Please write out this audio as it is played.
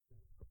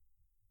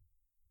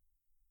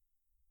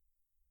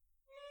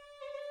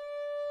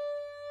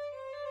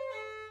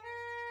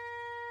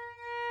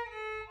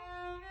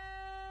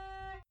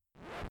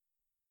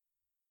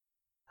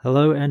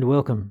Hello and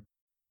welcome.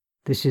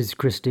 This is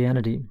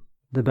Christianity,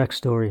 the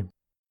backstory,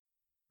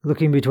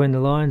 looking between the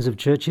lines of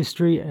church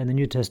history and the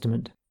New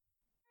Testament.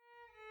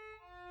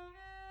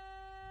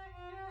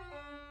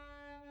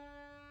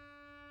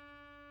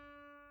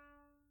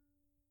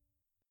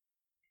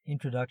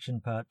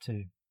 Introduction Part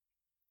 2.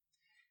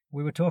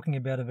 We were talking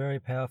about a very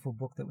powerful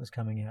book that was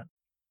coming out,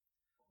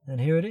 and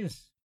here it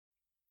is.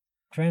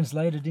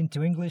 Translated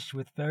into English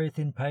with very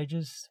thin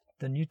pages,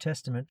 the New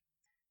Testament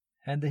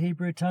and the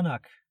Hebrew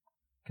Tanakh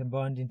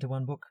combined into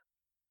one book.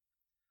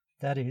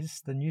 That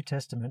is, the New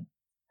Testament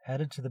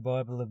added to the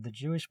Bible of the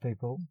Jewish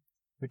people,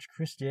 which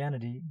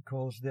Christianity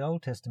calls the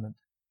Old Testament.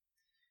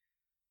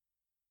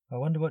 I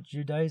wonder what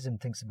Judaism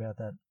thinks about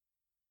that.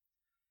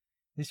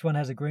 This one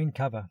has a green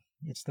cover.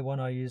 It's the one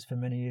I used for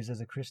many years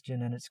as a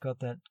Christian, and it's got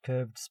that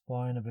curved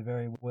spine of a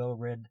very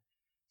well-read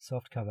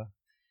soft cover.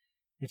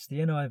 It's the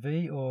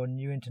NIV, or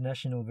New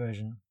International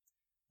Version,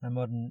 a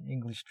modern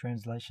English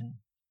translation.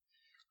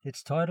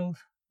 It's titled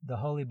The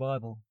Holy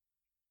Bible.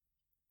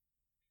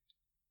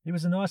 It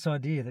was a nice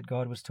idea that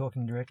God was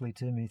talking directly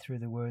to me through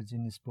the words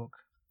in this book.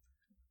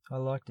 I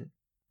liked it.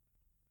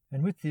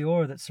 And with the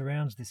aura that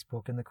surrounds this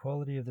book and the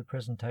quality of the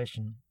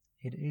presentation,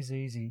 it is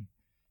easy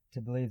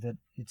to believe that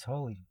it's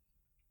holy.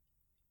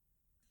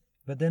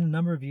 But then a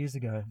number of years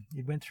ago,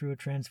 it went through a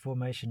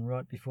transformation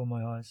right before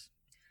my eyes.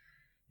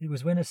 It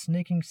was when a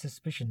sneaking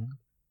suspicion,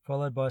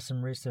 followed by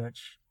some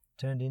research,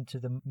 turned into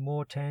the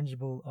more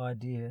tangible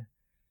idea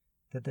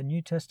that the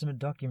New Testament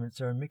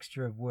documents are a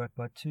mixture of work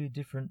by two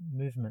different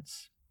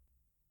movements,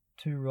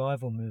 two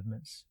rival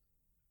movements.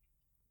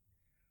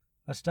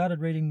 I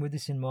started reading with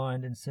this in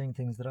mind and seeing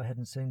things that I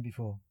hadn't seen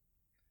before.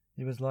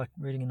 It was like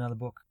reading another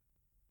book.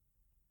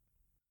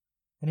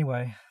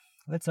 Anyway,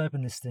 let's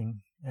open this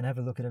thing and have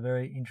a look at a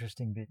very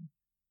interesting bit.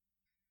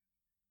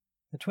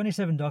 The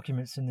 27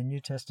 documents in the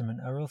New Testament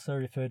are also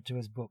referred to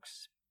as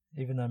books,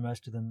 even though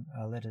most of them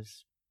are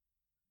letters.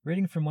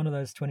 Reading from one of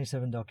those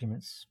 27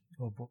 documents,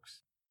 or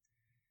books,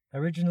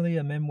 originally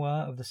a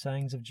memoir of the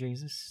sayings of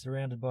Jesus,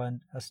 surrounded by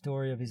a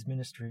story of his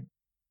ministry,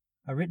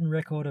 a written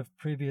record of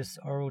previous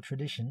oral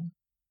tradition,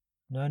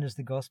 known as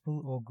the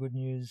Gospel or Good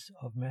News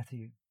of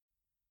Matthew.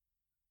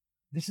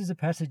 This is a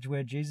passage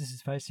where Jesus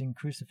is facing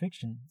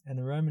crucifixion, and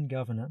the Roman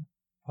governor,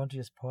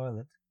 Pontius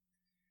Pilate,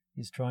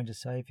 is trying to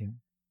save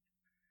him.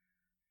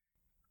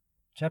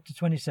 Chapter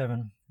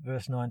 27,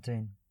 verse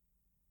 19.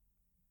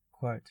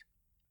 Quote,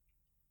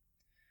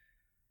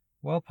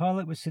 While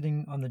Pilate was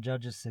sitting on the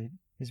judge's seat,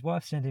 his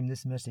wife sent him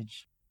this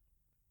message: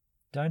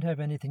 Don't have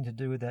anything to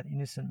do with that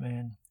innocent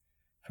man,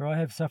 for I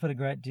have suffered a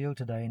great deal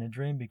today in a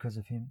dream because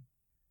of him.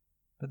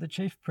 But the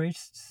chief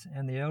priests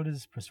and the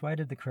elders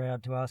persuaded the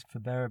crowd to ask for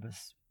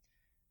Barabbas,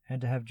 and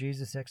to have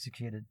Jesus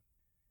executed.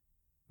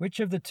 Which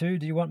of the two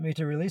do you want me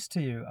to release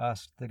to you?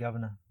 Asked the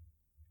governor.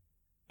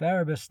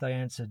 Barabbas, they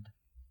answered.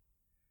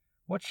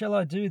 What shall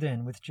I do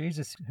then with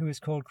Jesus who is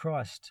called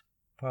Christ?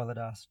 Pilate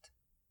asked.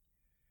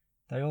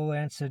 They all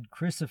answered,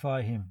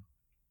 Crucify him.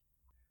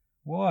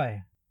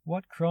 Why?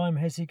 What crime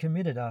has he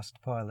committed?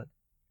 Asked Pilate.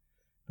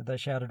 But they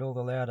shouted all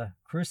the louder,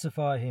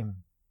 Crucify him.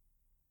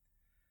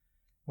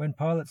 When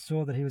Pilate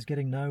saw that he was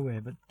getting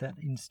nowhere, but that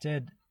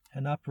instead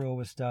an uproar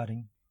was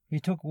starting, he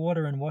took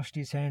water and washed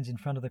his hands in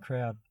front of the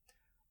crowd.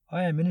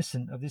 I am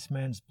innocent of this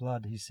man's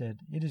blood, he said.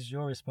 It is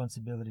your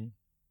responsibility.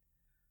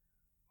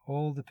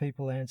 All the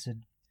people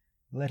answered,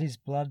 Let his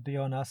blood be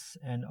on us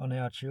and on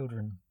our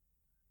children.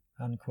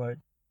 Unquote.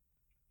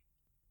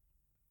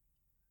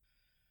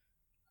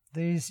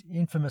 These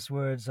infamous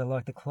words are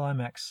like the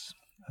climax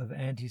of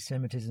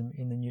anti-Semitism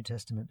in the New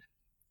Testament.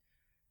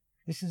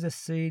 This is a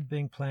seed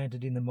being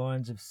planted in the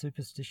minds of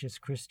superstitious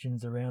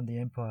Christians around the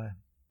empire,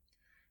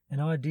 an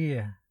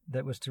idea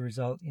that was to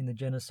result in the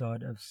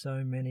genocide of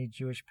so many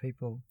Jewish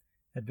people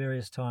at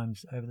various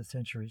times over the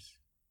centuries.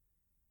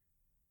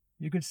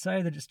 You could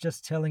say that it's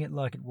just telling it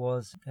like it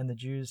was, and the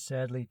Jews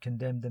sadly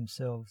condemned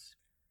themselves.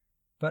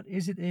 But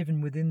is it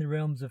even within the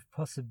realms of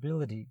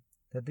possibility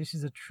that this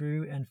is a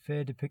true and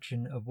fair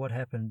depiction of what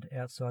happened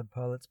outside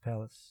Pilate's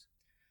palace?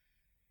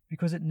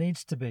 Because it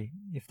needs to be,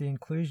 if the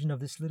inclusion of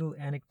this little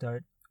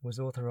anecdote was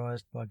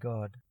authorized by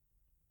God.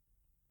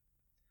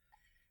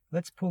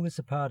 Let's pull this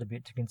apart a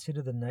bit to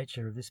consider the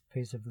nature of this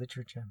piece of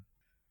literature.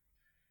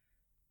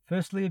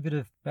 Firstly, a bit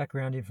of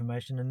background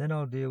information, and then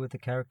I'll deal with the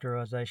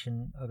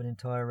characterization of an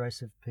entire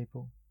race of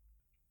people.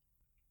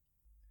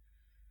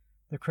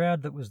 The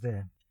crowd that was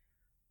there.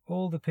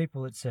 All the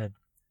people, it said,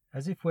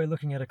 as if we're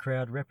looking at a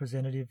crowd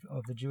representative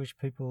of the Jewish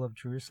people of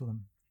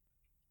Jerusalem.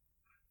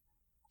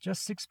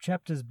 Just 6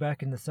 chapters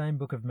back in the same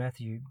book of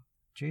Matthew,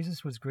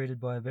 Jesus was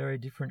greeted by a very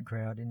different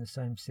crowd in the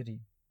same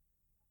city,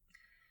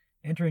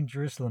 entering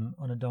Jerusalem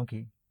on a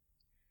donkey.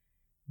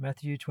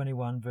 Matthew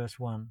 21, verse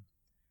 1.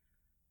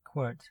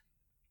 Quote,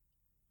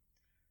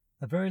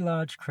 A very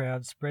large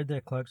crowd spread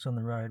their cloaks on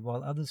the road,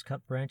 while others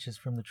cut branches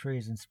from the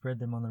trees and spread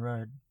them on the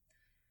road.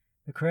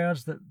 The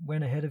crowds that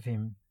went ahead of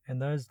him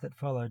and those that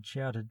followed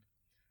shouted,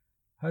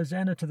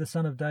 Hosanna to the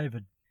Son of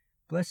David!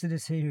 Blessed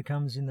is he who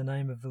comes in the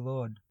name of the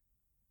Lord!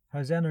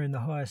 Hosanna in the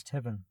highest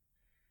heaven!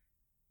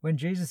 When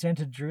Jesus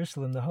entered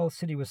Jerusalem, the whole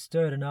city was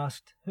stirred and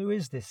asked, "Who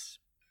is this?"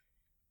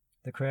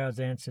 The crowds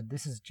answered,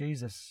 "This is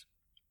Jesus,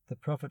 the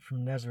prophet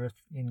from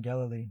Nazareth in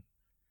Galilee."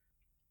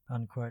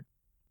 Unquote.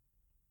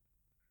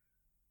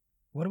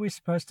 What are we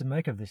supposed to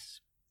make of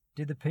this?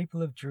 Did the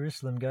people of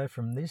Jerusalem go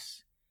from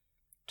this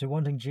to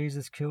wanting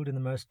Jesus killed in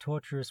the most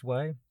torturous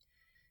way,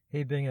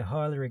 he being a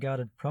highly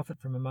regarded prophet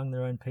from among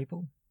their own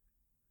people?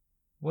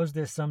 Was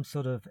there some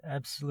sort of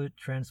absolute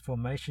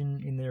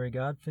transformation in their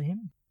regard for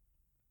him?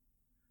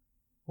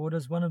 Or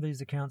does one of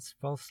these accounts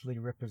falsely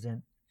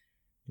represent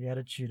the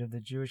attitude of the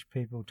Jewish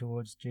people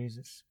towards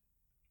Jesus?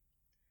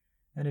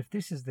 And if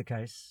this is the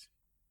case,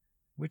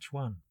 which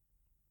one?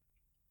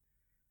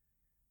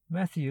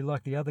 Matthew,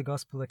 like the other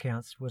Gospel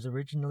accounts, was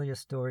originally a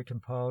story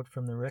compiled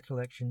from the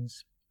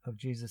recollections of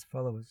Jesus'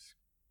 followers.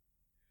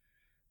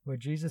 Were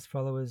Jesus'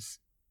 followers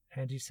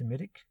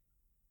anti-Semitic?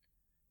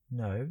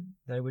 No,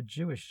 they were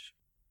Jewish.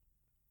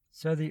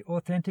 So the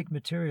authentic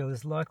material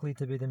is likely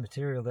to be the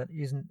material that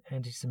isn't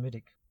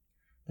anti-Semitic,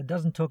 that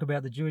doesn't talk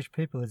about the Jewish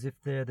people as if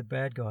they're the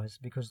bad guys,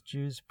 because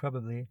Jews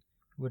probably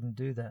wouldn't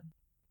do that.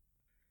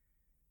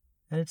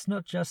 And it's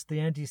not just the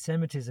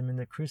anti-Semitism in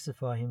the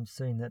crucify him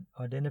scene that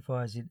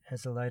identifies it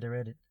as a later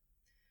edit.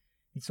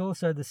 It's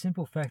also the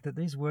simple fact that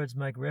these words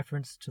make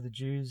reference to the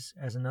Jews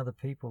as another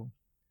people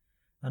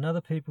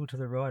to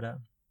the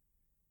writer,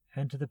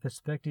 and to the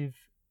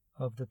perspective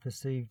of the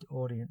perceived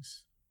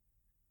audience.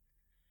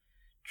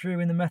 True,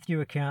 in the Matthew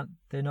account,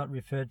 they're not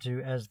referred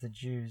to as the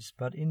Jews,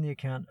 but in the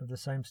account of the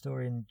same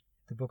story in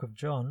the book of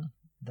John,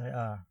 they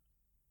are.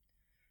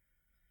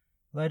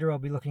 Later I'll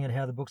be looking at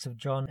how the books of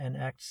John and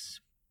Acts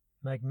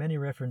make many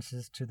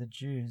references to the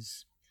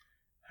Jews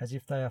as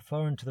if they are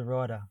foreign to the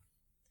writer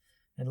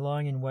and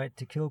lying in wait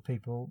to kill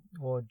people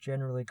or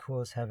generally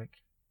cause havoc.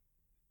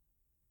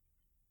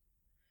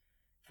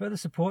 Further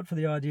support for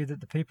the idea that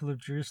the people of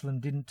Jerusalem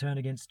didn't turn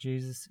against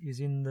Jesus is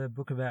in the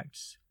book of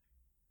Acts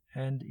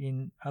and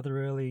in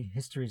other early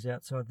histories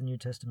outside the New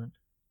Testament.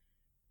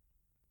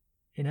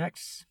 In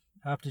Acts,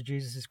 after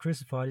Jesus is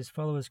crucified, his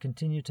followers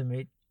continue to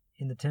meet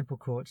in the temple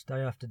courts day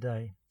after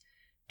day,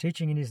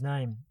 teaching in his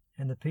name,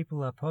 and the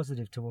people are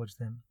positive towards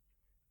them.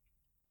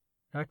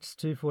 Acts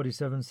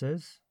 2:47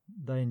 says,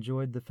 "They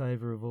enjoyed the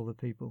favour of all the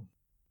people."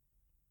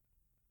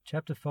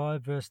 Chapter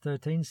 5 verse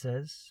 13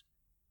 says,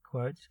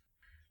 quote,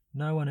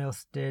 "No one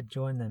else dared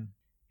join them,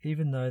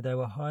 even though they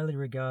were highly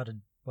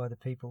regarded by the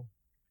people."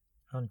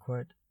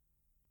 Unquote.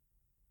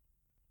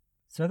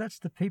 So that's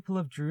the people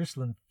of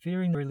Jerusalem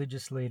fearing the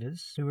religious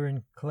leaders who were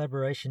in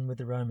collaboration with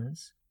the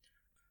Romans,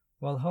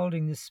 while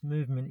holding this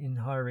movement in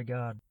high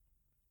regard.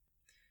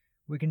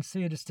 We can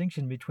see a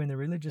distinction between the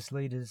religious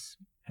leaders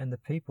and the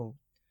people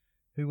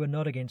who were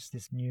not against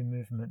this new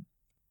movement.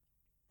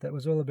 That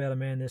was all about a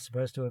man they're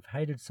supposed to have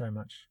hated so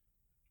much.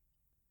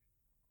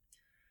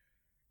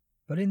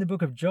 But in the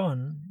book of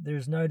John, there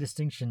is no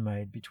distinction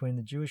made between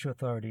the Jewish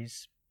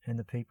authorities and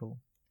the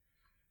people.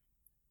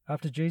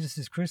 After Jesus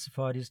is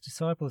crucified, his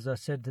disciples are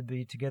said to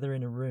be together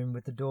in a room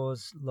with the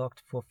doors locked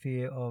for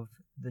fear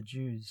of the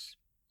Jews.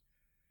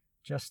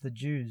 Just the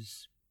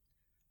Jews.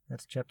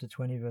 That's chapter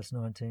 20, verse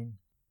 19.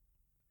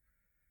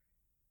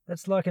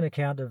 That's like an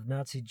account of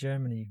Nazi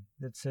Germany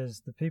that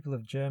says the people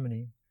of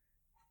Germany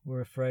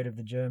were afraid of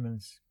the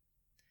Germans.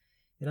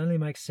 It only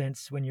makes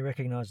sense when you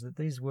recognize that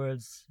these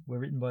words were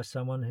written by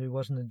someone who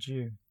wasn't a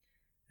Jew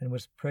and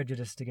was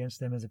prejudiced against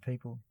them as a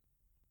people.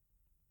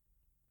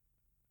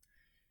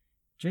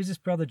 Jesus'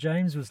 brother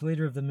James was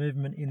leader of the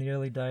movement in the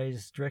early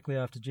days directly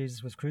after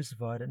Jesus was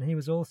crucified, and he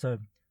was also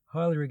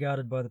highly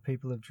regarded by the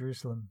people of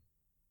Jerusalem.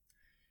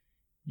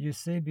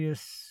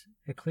 Eusebius'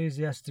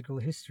 Ecclesiastical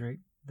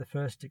History, the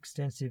first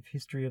extensive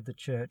history of the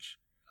Church,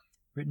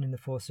 written in the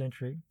 4th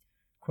century,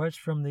 quotes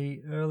from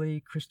the early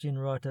Christian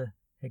writer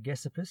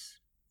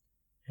Hegesippus,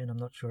 and I'm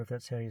not sure if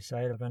that's how you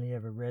say it, I've only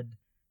ever read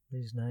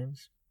these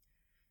names,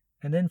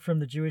 and then from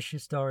the Jewish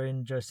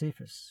historian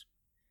Josephus.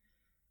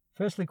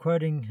 Firstly,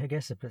 quoting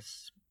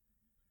Hegesippus.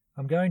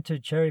 I'm going to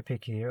cherry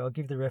pick here. I'll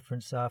give the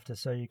reference after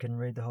so you can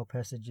read the whole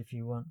passage if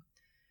you want.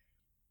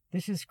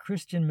 This is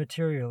Christian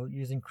material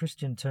using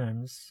Christian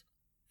terms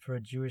for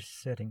a Jewish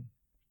setting.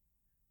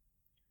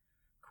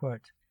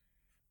 Quote,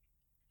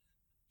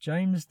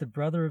 James, the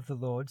brother of the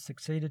Lord,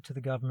 succeeded to the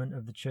government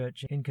of the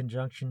church in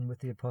conjunction with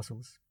the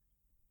apostles.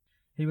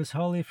 He was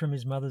holy from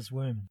his mother's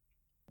womb,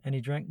 and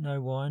he drank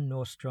no wine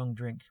nor strong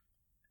drink,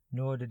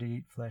 nor did he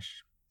eat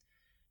flesh.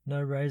 No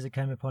razor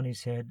came upon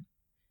his head.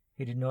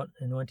 He did not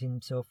anoint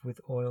himself with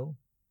oil,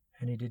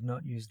 and he did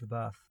not use the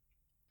bath.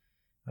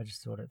 I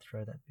just thought I'd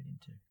throw that bit in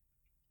too.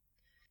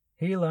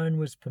 He alone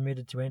was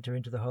permitted to enter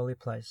into the holy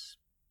place,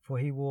 for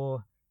he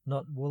wore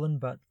not woolen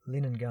but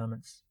linen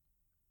garments.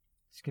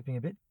 Skipping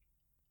a bit.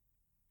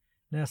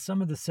 Now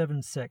some of the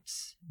 7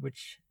 sects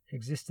which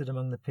existed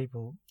among the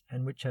people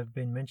and which have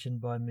been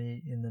mentioned by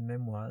me in the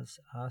memoirs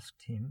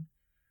asked him,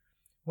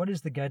 "What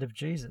is the gate of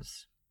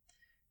Jesus?"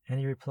 And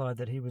he replied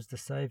that he was the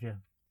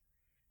Saviour.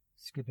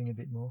 Skipping a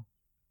bit more.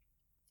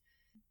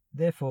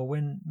 Therefore,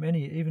 when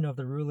many even of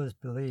the rulers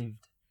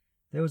believed,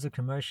 there was a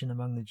commotion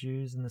among the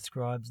Jews and the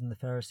scribes and the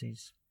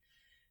Pharisees,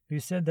 who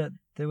said that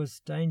there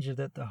was danger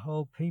that the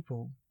whole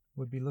people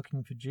would be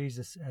looking for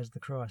Jesus as the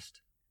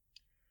Christ.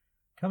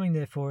 Coming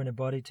therefore in a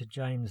body to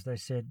James, they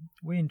said,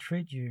 "We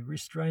entreat you,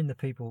 restrain the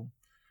people,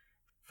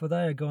 for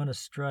they are gone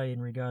astray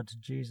in regard to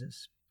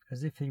Jesus,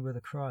 as if he were the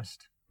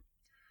Christ.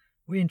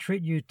 We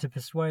entreat you to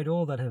persuade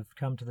all that have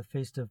come to the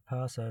feast of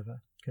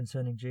Passover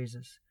concerning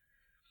Jesus.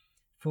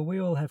 For we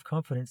all have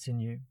confidence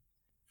in you,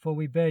 for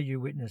we bear you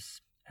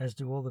witness, as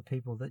do all the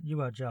people, that you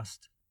are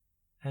just,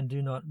 and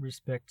do not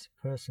respect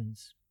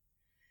persons.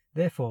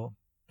 Therefore,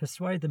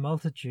 persuade the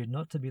multitude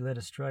not to be led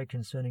astray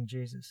concerning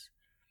Jesus.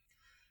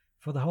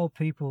 For the whole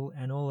people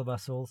and all of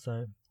us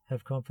also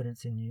have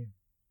confidence in you."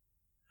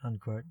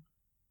 Unquote.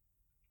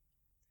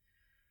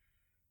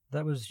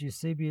 That was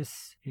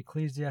Eusebius'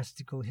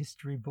 Ecclesiastical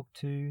History, Book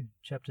 2,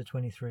 Chapter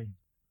 23.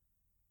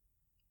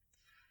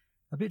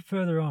 A bit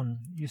further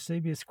on,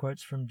 Eusebius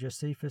quotes from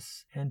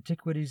Josephus'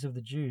 Antiquities of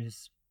the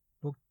Jews,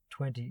 Book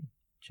 20,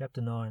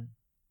 Chapter 9,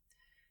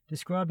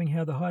 describing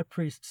how the high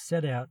priest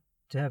set out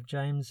to have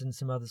James and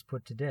some others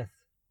put to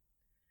death.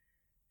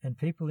 And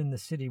people in the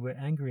city were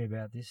angry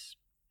about this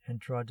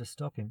and tried to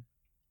stop him.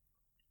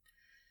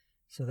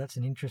 So that's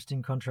an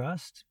interesting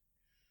contrast.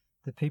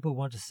 The people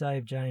want to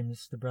save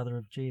James, the brother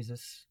of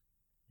Jesus,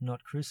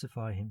 not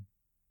crucify him.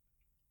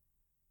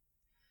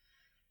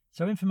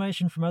 So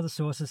information from other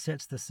sources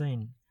sets the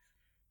scene.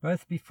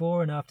 Both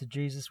before and after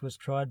Jesus was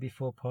tried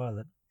before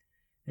Pilate,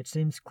 it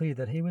seems clear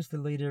that he was the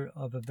leader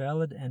of a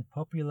valid and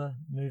popular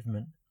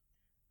movement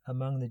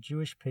among the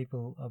Jewish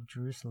people of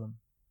Jerusalem.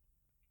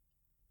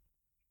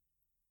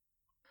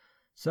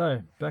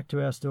 So, back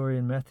to our story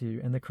in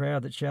Matthew and the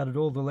crowd that shouted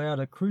all the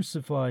louder,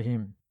 "Crucify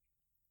him!"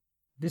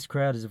 This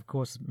crowd is of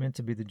course meant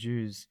to be the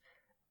Jews,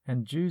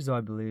 and Jews,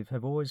 I believe,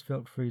 have always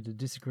felt free to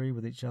disagree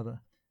with each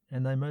other,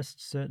 and they most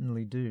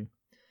certainly do.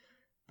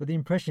 But the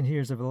impression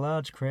here is of a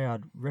large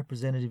crowd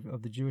representative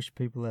of the Jewish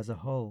people as a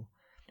whole,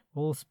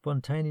 all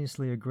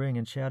spontaneously agreeing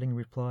and shouting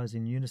replies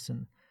in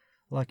unison,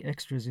 like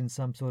extras in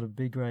some sort of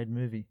B-grade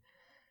movie,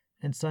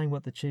 and saying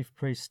what the chief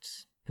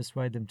priests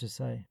persuade them to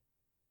say.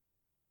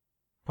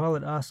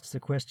 Pilate asks a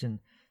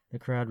question, the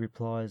crowd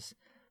replies.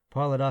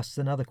 Pilate asks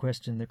another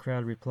question, the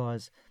crowd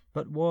replies.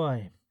 "But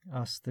why?"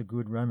 asks the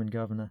good Roman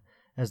governor,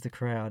 as the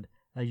crowd,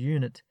 a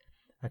unit,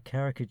 a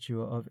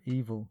caricature of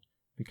evil,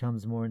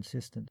 becomes more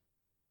insistent.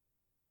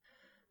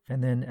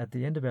 And then at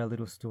the end of our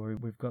little story,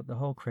 we've got the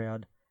whole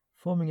crowd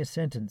forming a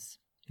sentence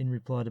in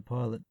reply to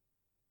Pilate.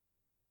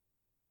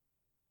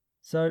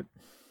 So,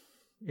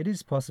 it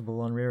is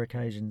possible on rare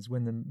occasions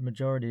when the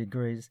majority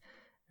agrees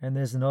and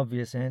there's an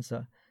obvious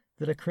answer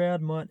that a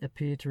crowd might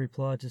appear to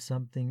reply to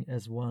something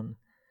as one,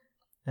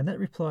 and that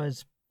reply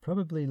is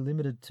probably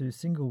limited to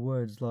single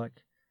words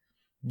like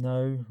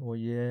no or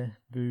yeah,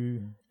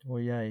 boo or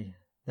yay,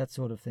 that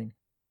sort of thing.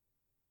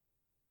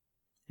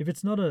 If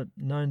it's not a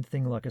known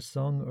thing like a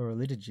song or a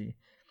liturgy,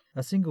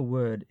 a single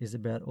word is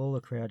about all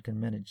a crowd can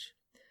manage.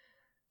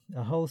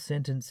 A whole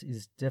sentence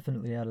is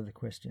definitely out of the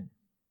question.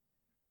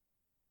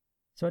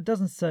 So it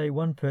doesn't say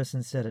one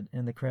person said it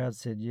and the crowd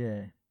said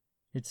yeah.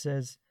 It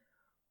says,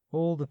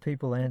 all the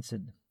people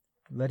answered,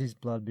 "Let his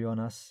blood be on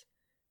us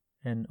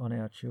and on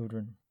our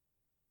children."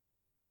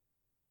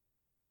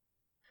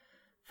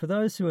 For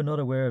those who are not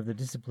aware of the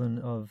discipline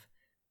of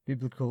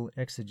biblical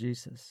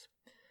exegesis,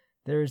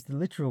 there is the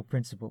literal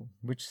principle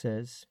which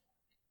says,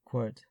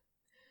 quote,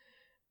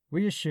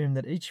 "We assume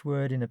that each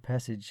word in a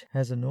passage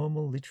has a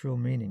normal literal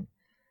meaning,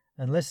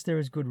 unless there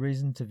is good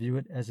reason to view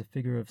it as a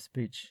figure of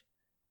speech."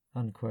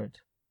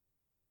 Unquote.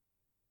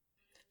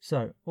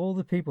 So, all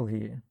the people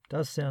here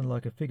does sound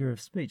like a figure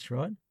of speech,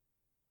 right?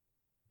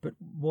 But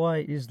why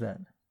is that?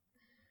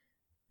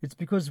 It's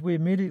because we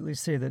immediately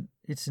see that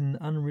it's an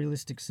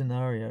unrealistic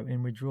scenario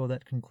and we draw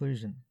that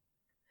conclusion.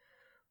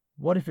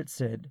 What if it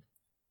said,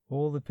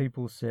 all the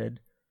people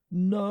said,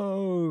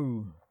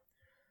 "No"?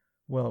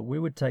 Well, we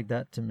would take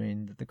that to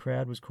mean that the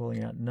crowd was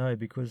calling out no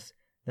because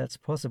that's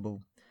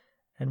possible,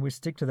 and we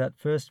stick to that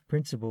first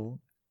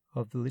principle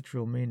of the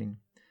literal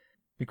meaning,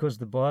 because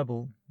the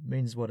Bible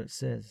means what it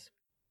says.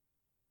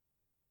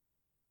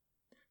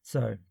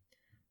 So,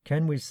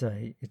 can we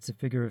say it's a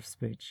figure of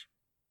speech?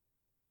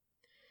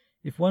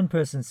 If one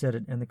person said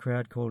it and the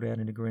crowd called out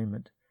in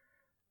agreement,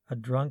 a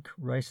drunk,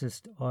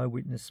 racist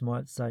eyewitness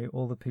might say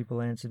all the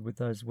people answered with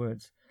those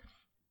words,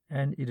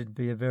 and it'd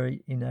be a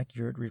very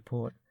inaccurate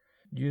report,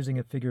 using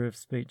a figure of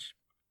speech.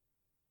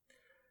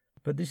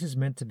 But this is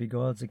meant to be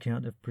God's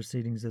account of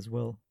proceedings as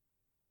well,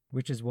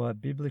 which is why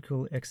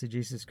biblical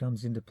exegesis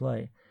comes into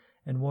play,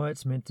 and why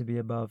it's meant to be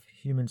above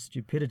human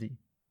stupidity.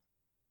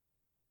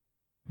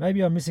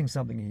 Maybe I'm missing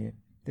something here.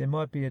 There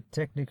might be a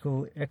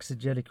technical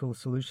exegetical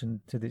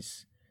solution to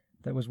this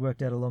that was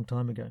worked out a long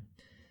time ago.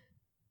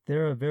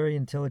 There are very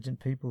intelligent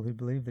people who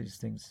believe these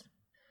things.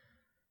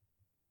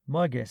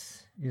 My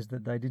guess is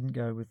that they didn't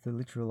go with the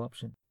literal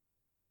option.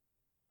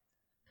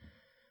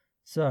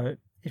 So,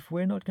 if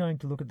we're not going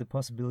to look at the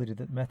possibility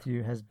that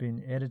Matthew has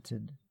been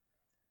edited,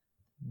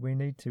 we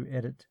need to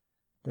edit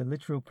the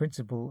literal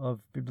principle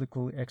of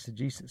biblical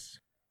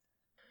exegesis.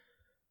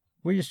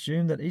 We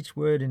assume that each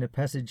word in a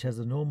passage has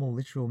a normal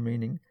literal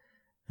meaning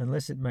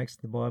unless it makes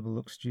the Bible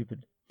look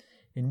stupid,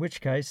 in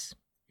which case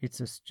it's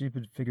a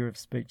stupid figure of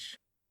speech.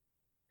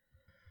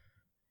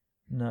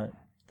 No,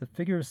 the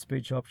figure of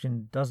speech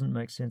option doesn't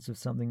make sense of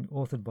something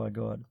authored by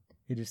God.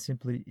 It is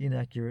simply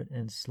inaccurate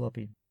and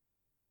sloppy.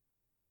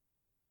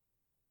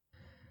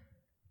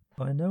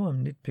 I know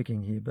I'm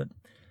nitpicking here, but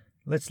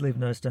let's leave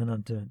no stone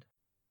unturned.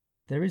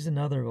 There is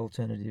another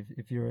alternative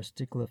if you're a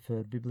stickler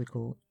for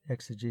biblical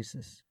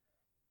exegesis.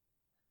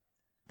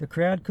 The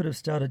crowd could have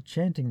started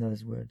chanting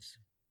those words.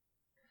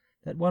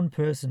 That one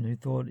person who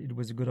thought it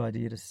was a good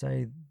idea to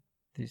say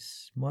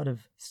this might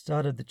have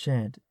started the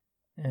chant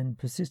and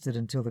persisted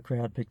until the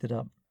crowd picked it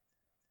up.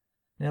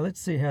 Now let's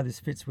see how this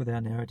fits with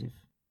our narrative.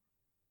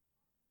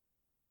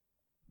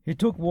 He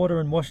took water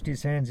and washed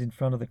his hands in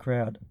front of the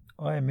crowd.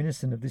 I am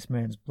innocent of this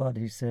man's blood,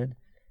 he said.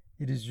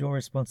 It is your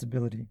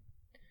responsibility.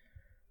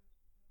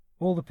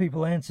 All the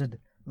people answered,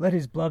 Let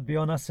his blood be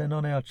on us and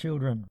on our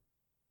children.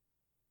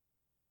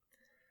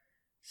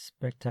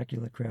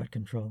 Spectacular crowd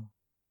control.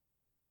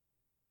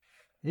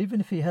 Even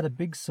if he had a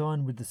big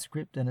sign with the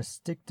script and a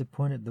stick to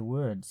point at the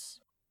words,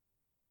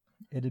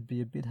 it'd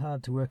be a bit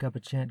hard to work up a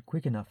chant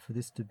quick enough for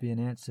this to be an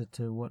answer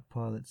to what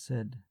Pilate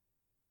said.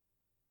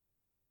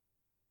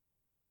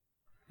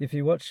 If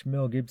you watch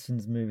Mel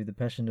Gibson's movie The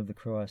Passion of the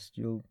Christ,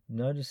 you'll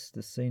notice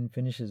the scene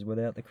finishes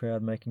without the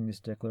crowd making this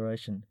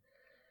declaration.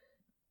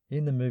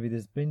 In the movie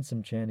there's been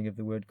some chanting of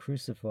the word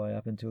crucify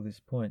up until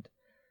this point.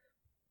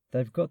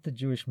 They've got the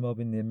Jewish mob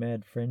in their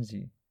mad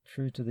frenzy,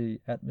 true to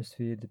the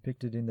atmosphere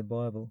depicted in the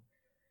Bible.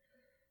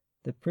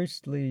 The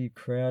priestly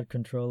crowd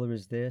controller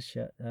is there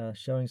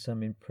showing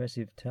some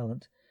impressive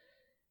talent.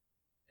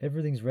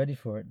 Everything's ready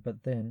for it,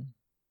 but then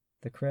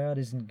the crowd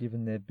isn't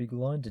given their big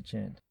line to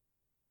chant.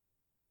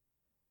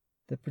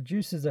 The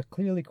producers are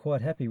clearly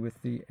quite happy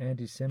with the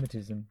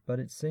anti-Semitism, but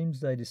it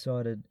seems they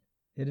decided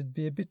it'd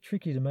be a bit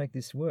tricky to make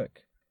this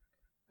work,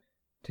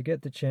 to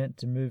get the chant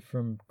to move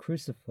from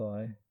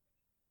crucify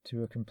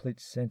to a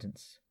complete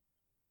sentence.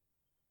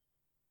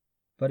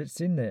 But it's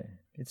in there.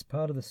 It's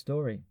part of the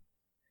story.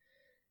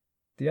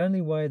 The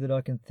only way that I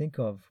can think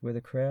of where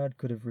the crowd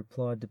could have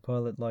replied to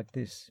Pilate like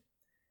this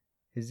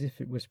is if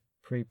it was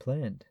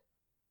pre-planned.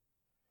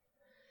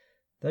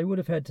 They would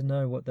have had to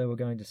know what they were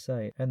going to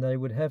say, and they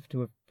would have to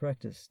have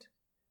practiced.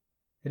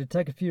 It'd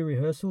take a few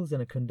rehearsals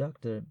and a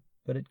conductor,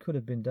 but it could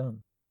have been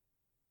done.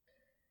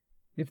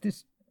 If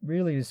this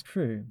really is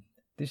true,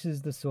 this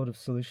is the sort of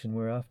solution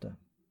we're after.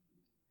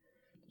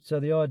 So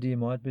the idea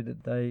might be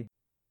that they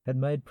had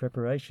made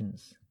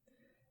preparations,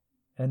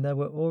 and they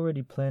were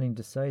already planning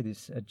to say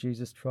this at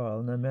Jesus'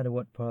 trial, no matter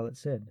what Pilate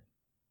said.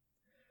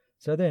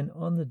 So then,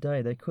 on the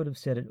day, they could have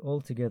said it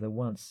all together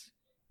once,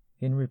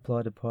 in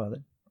reply to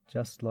Pilate,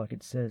 just like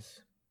it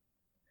says.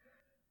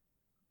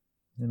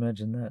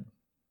 Imagine that.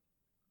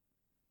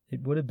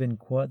 It would have been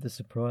quite the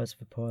surprise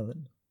for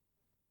Pilate.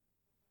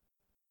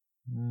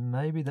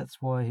 Maybe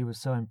that's why he was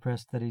so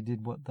impressed that he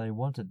did what they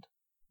wanted,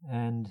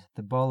 and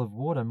the bowl of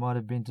water might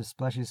have been to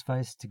splash his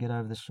face to get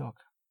over the shock.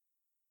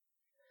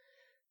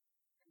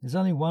 There's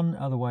only one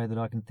other way that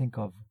I can think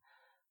of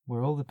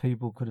where all the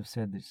people could have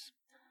said this,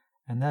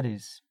 and that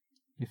is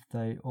if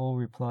they all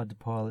replied to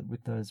Pilate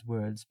with those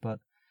words, but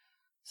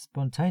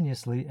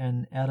spontaneously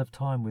and out of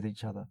time with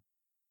each other.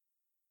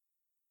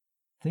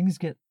 Things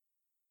get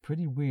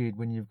pretty weird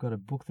when you've got a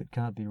book that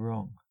can't be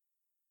wrong.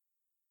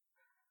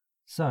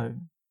 So,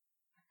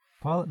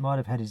 Pilate might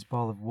have had his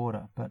bowl of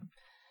water, but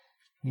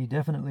he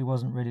definitely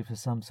wasn't ready for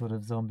some sort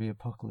of zombie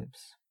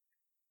apocalypse.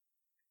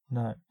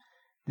 No,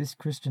 this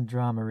Christian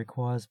drama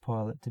requires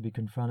Pilate to be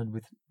confronted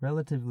with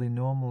relatively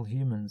normal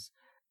humans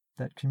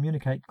that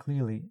communicate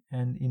clearly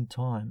and in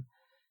time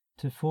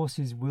to force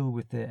his will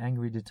with their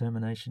angry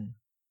determination.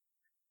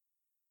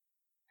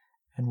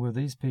 And were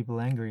these people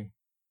angry?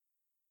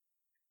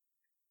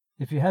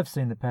 If you have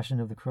seen The Passion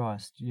of the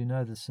Christ, you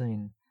know the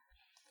scene.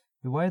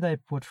 The way they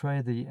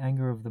portray the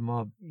anger of the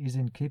mob is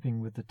in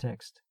keeping with the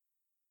text.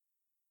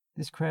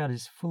 This crowd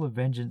is full of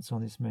vengeance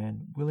on this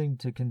man, willing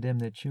to condemn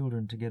their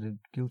children to get a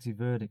guilty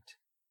verdict.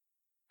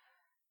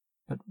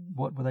 But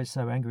what were they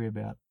so angry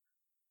about?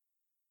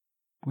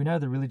 We know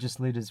the religious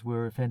leaders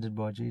were offended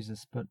by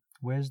Jesus, but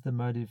where's the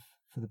motive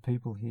for the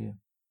people here?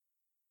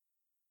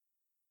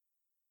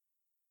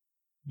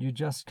 You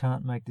just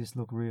can't make this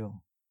look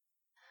real.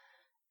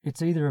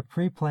 It's either a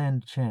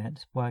pre-planned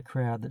chant by a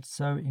crowd that's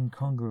so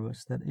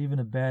incongruous that even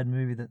a bad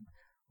movie that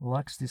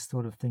likes this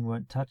sort of thing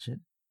won't touch it,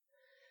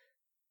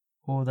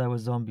 or they were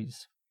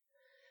zombies,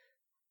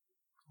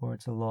 or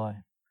it's a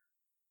lie,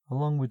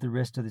 along with the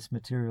rest of this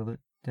material that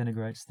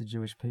denigrates the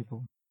Jewish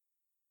people.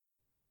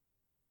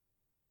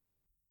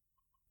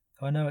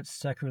 I know it's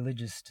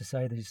sacrilegious to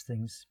say these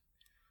things,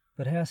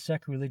 but how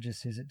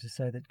sacrilegious is it to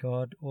say that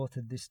God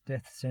authored this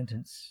death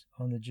sentence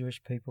on the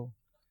Jewish people?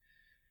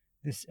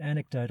 This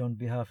anecdote on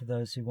behalf of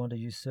those who want to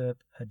usurp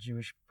a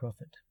Jewish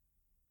prophet.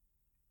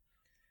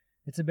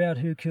 It's about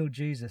who killed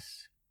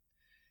Jesus.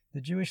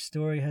 The Jewish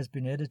story has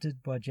been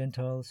edited by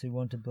Gentiles who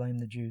want to blame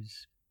the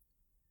Jews.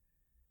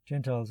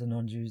 Gentiles are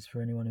non-Jews,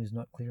 for anyone who's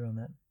not clear on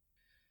that.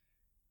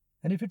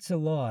 And if it's a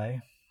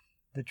lie,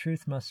 the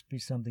truth must be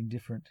something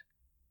different.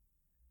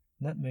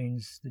 That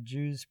means the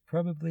Jews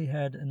probably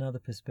had another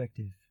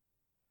perspective.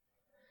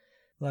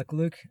 Like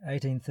Luke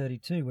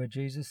 18:32, where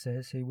Jesus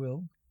says he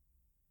will,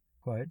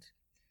 quote,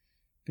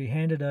 be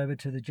handed over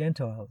to the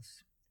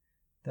Gentiles.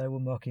 They will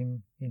mock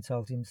him,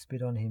 insult him,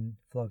 spit on him,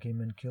 flog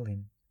him, and kill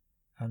him,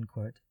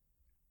 unquote.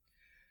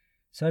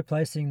 So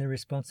placing the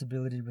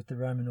responsibility with the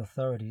Roman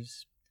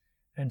authorities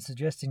and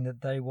suggesting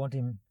that they want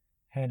him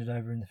handed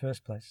over in the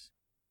first place.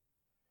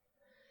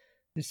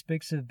 This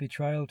speaks of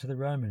betrayal to the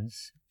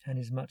Romans and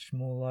is much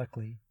more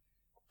likely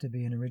to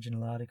be an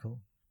original article.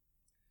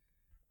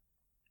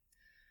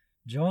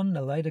 John,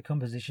 a later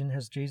composition,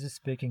 has Jesus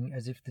speaking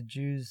as if the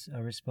Jews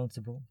are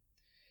responsible.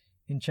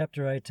 In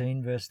chapter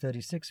 18, verse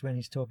 36, when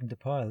he's talking to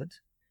Pilate,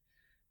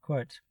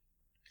 quote,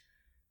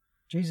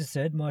 Jesus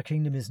said, my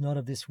kingdom is not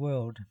of this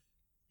world.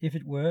 If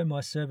it were,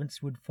 my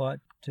servants would fight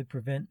to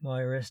prevent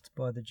my arrest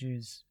by the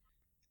Jews,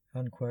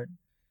 unquote.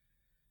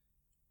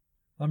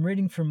 I'm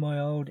reading from my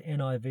old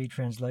NIV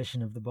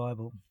translation of the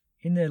Bible.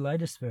 In their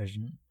latest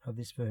version of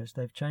this verse,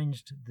 they've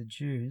changed the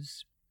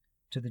Jews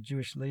to the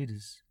Jewish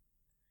leaders,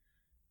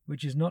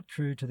 which is not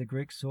true to the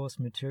Greek source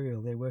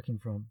material they're working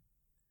from.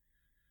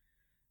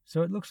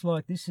 So it looks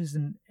like this is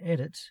an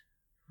edit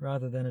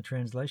rather than a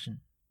translation.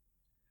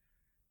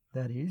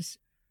 That is,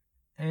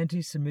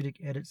 anti-Semitic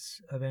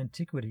edits of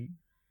antiquity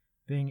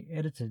being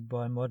edited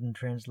by modern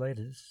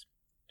translators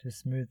to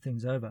smooth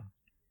things over.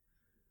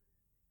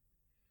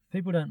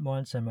 People don't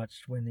mind so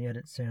much when the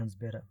edit sounds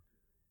better.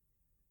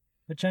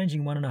 But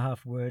changing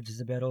 1.5 words is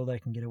about all they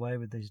can get away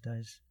with these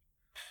days.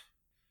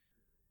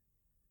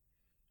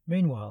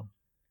 Meanwhile,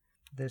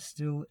 there's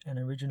still an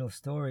original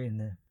story in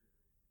there.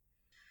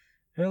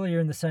 Earlier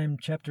in the same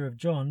chapter of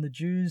John, the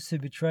Jews who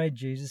betrayed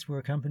Jesus were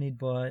accompanied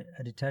by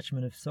a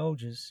detachment of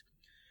soldiers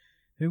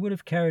who would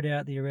have carried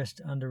out the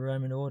arrest under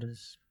Roman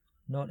orders,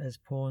 not as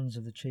pawns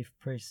of the chief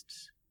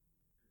priests.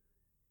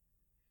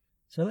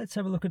 So let's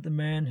have a look at the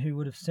man who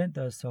would have sent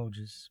those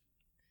soldiers,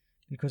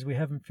 because we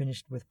haven't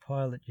finished with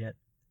Pilate yet,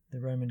 the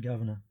Roman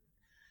governor.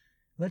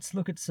 Let's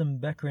look at some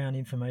background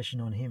information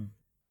on him.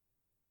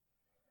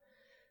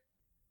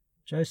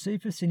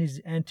 Josephus, in his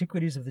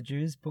Antiquities of the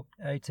Jews, Book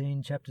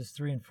 18, chapters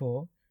 3 and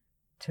 4,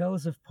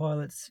 tells of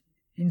Pilate's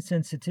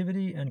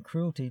insensitivity and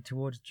cruelty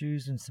towards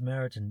Jews and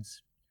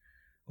Samaritans,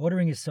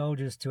 ordering his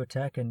soldiers to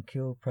attack and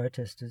kill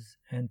protesters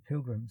and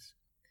pilgrims.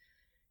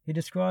 He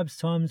describes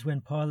times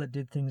when Pilate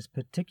did things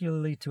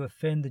particularly to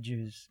offend the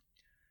Jews,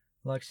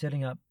 like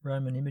setting up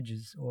Roman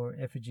images or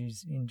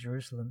effigies in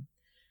Jerusalem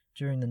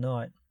during the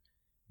night,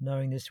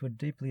 knowing this would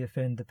deeply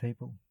offend the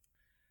people.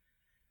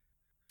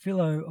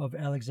 Philo of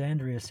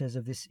Alexandria says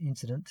of this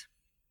incident,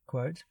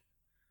 quote,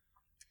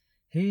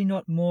 he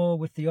not more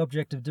with the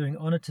object of doing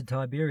honour to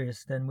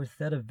Tiberius than with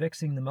that of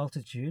vexing the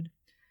multitude,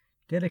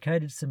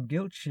 dedicated some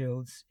gilt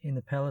shields in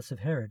the palace of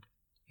Herod,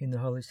 in the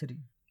holy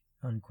city,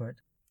 unquote.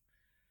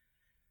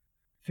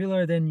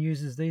 Philo then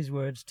uses these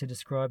words to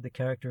describe the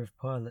character of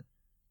Pilate.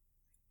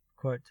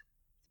 Quote,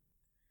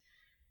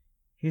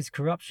 his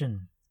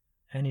corruption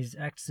and his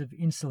acts of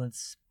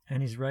insolence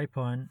and his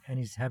rapine and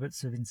his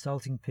habits of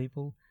insulting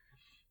people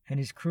and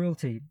his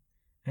cruelty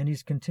and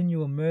his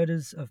continual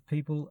murders of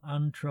people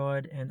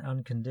untried and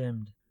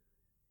uncondemned,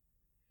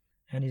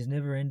 and his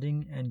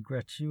never-ending and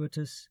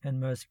gratuitous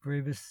and most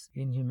grievous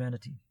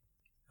inhumanity,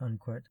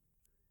 unquote.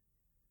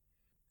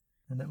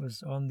 And that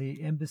was on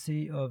the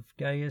embassy of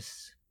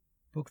Gaius,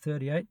 Book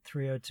 38,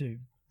 302.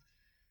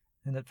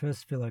 And that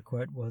first Philo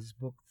quote was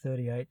Book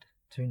 38,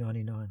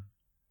 299.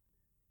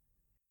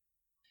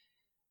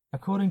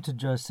 According to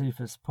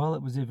Josephus,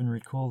 Pilate was even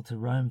recalled to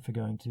Rome for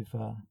going too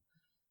far,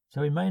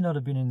 so he may not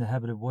have been in the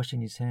habit of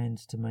washing his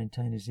hands to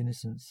maintain his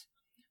innocence,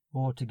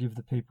 or to give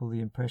the people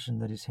the impression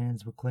that his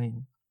hands were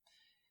clean.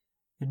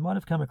 It might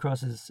have come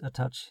across as a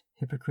touch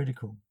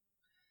hypocritical.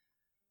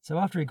 So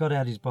after he got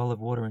out his bowl of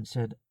water and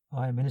said,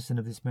 I am innocent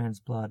of this man's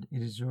blood,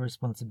 it is your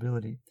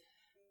responsibility,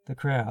 the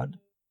crowd,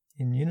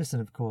 in unison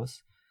of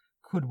course,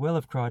 could well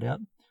have cried out,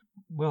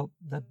 well,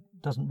 that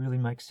doesn't really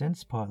make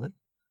sense, Pilate.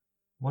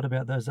 What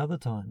about those other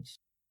times?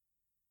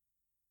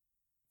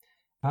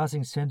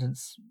 Passing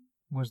sentence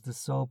was the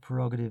sole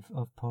prerogative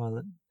of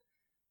Pilate.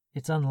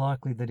 It's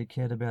unlikely that he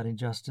cared about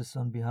injustice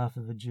on behalf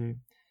of a Jew,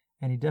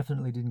 and he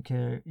definitely didn't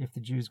care if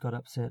the Jews got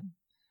upset.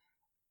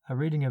 A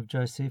reading of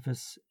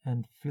Josephus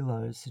and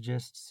Philo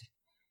suggests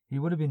he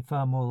would have been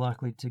far more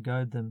likely to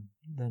goad them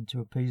than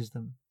to appease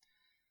them.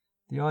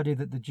 The idea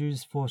that the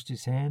Jews forced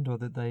his hand or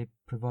that they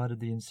provided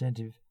the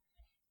incentive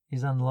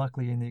is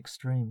unlikely in the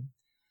extreme.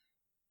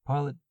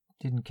 Pilate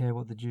didn't care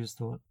what the Jews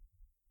thought.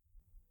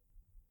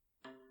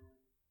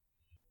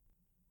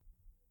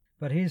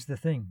 But here's the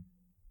thing.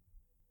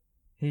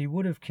 He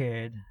would have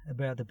cared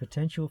about the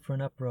potential for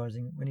an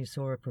uprising when he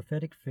saw a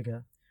prophetic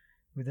figure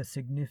with a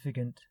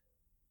significant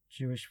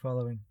Jewish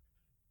following.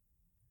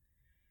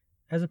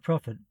 As a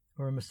prophet,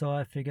 or a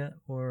Messiah figure,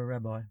 or a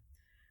rabbi,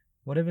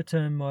 whatever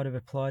term might have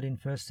applied in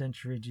first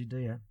century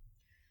Judea,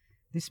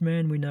 This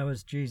man we know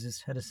as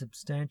Jesus had a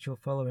substantial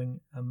following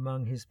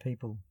among his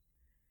people,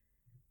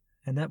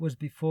 and that was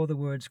before the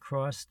words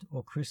Christ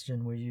or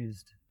Christian were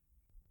used.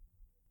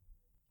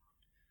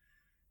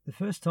 The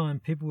first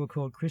time people were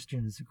called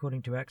Christians,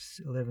 according to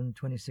Acts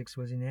 11:26,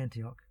 was in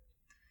Antioch.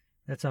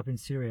 That's up in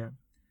Syria,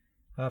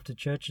 after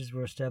churches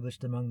were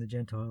established among the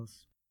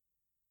Gentiles.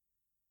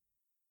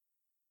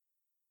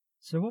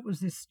 So what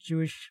was this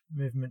Jewish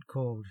movement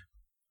called?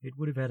 It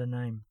would have had a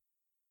name.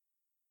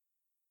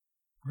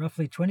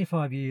 Roughly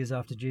 25 years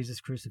after Jesus'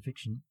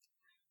 crucifixion,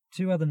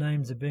 two other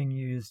names are being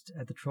used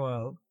at the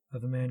trial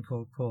of a man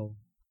called Paul.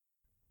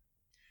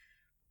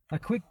 A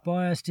quick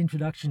biased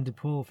introduction to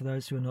Paul for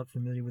those who are not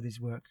familiar with his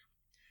work.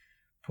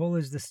 Paul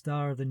is the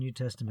star of the New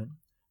Testament,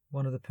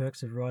 one of the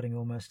perks of writing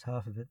almost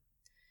half of it.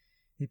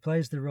 He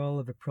plays the role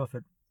of a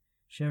prophet,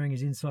 sharing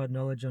his inside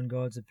knowledge on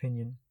God's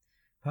opinion,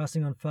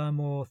 passing on far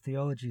more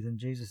theology than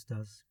Jesus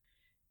does.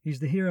 He's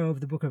the hero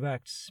of the book of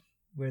Acts,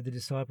 where the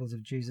disciples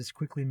of Jesus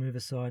quickly move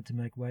aside to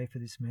make way for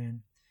this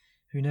man,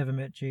 who never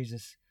met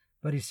Jesus,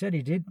 but he said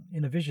he did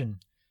in a vision,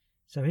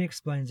 so he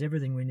explains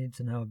everything we need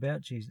to know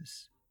about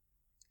Jesus.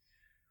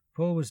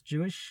 Paul was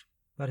Jewish,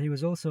 but he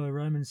was also a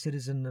Roman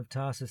citizen of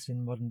Tarsus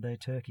in modern-day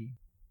Turkey.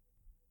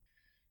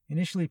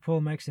 Initially,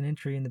 Paul makes an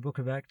entry in the book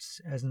of Acts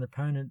as an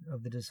opponent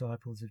of the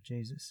disciples of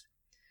Jesus,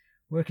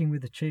 working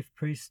with the chief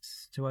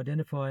priests to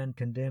identify and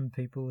condemn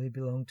people who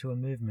belonged to a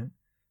movement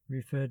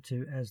referred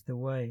to as the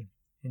Way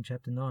in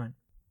chapter 9.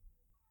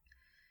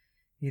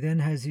 He then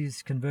has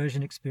his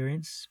conversion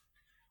experience,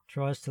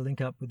 tries to link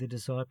up with the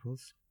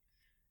disciples,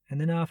 and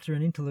then after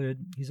an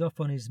interlude, he's off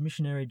on his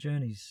missionary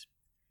journeys,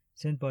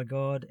 sent by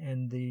God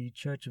and the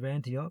Church of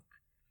Antioch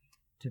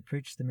to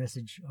preach the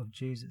message of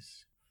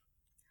Jesus.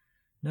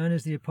 Known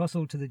as the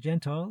Apostle to the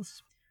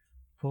Gentiles,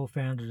 Paul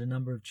founded a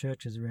number of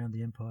churches around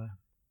the empire.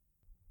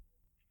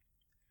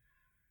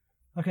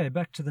 Okay,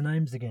 back to the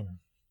names again.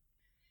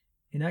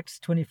 In Acts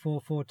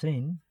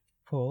 24:14,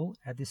 Paul,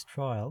 at this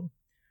trial,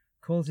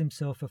 calls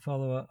himself a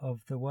follower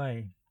of the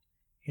Way,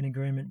 in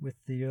agreement with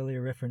the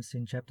earlier reference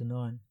in chapter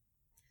 9.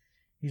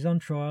 He's on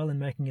trial and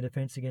making a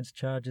defense against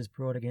charges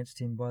brought against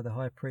him by the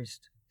high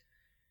priest,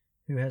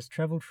 who has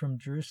travelled from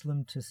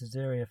Jerusalem to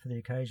Caesarea for the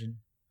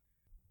occasion.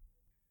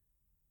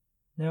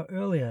 Now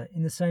earlier,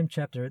 in the same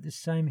chapter, at this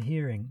same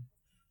hearing,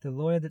 the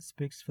lawyer that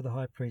speaks for the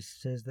high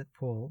priest says that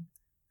Paul,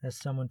 as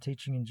someone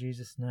teaching in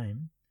Jesus'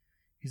 name,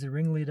 is a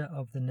ringleader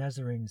of the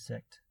Nazarene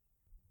sect.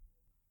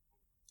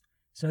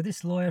 So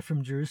this lawyer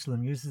from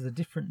Jerusalem uses a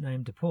different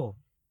name to Paul.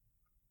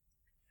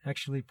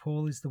 Actually,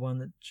 Paul is the one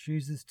that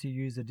chooses to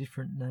use a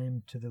different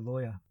name to the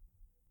lawyer.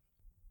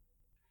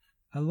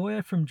 A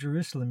lawyer from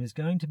Jerusalem is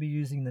going to be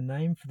using the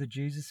name for the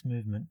Jesus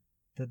movement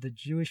that the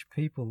Jewish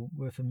people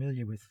were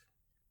familiar with.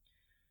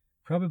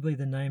 Probably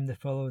the name the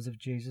followers of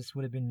Jesus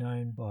would have been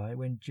known by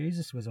when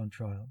Jesus was on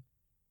trial,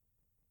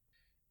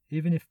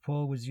 even if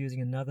Paul was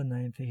using another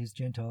name for his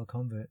Gentile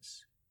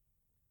converts.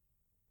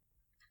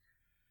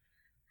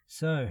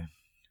 So,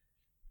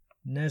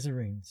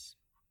 Nazarenes.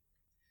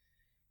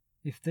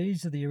 If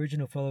these are the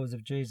original followers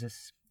of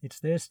Jesus, it's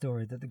their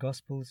story that the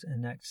Gospels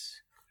and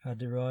Acts are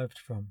derived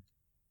from.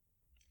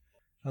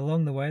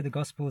 Along the way, the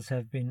Gospels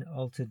have been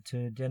altered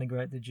to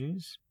denigrate the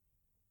Jews,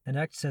 and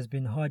Acts has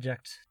been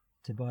hijacked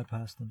to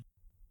bypass them,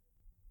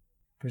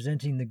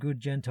 presenting the good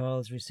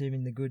Gentiles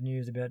receiving the good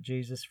news about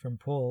Jesus from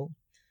Paul,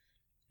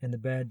 and the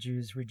bad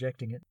Jews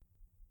rejecting it.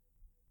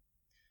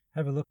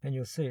 Have a look and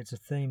you'll see it's a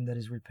theme that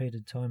is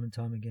repeated time and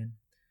time again.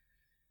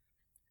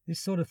 This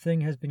sort of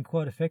thing has been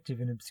quite effective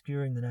in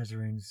obscuring the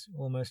Nazarenes,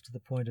 almost to the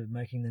point of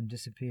making them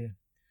disappear.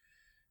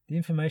 The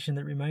information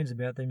that remains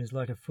about them is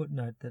like a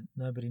footnote that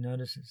nobody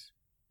notices.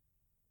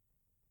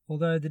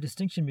 Although the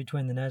distinction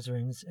between the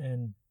Nazarenes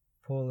and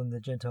Paul and the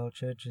Gentile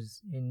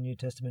churches in New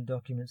Testament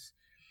documents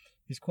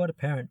is quite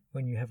apparent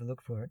when you have a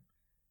look for it.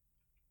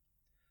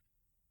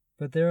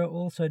 But there are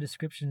also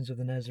descriptions of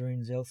the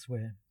Nazarenes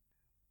elsewhere.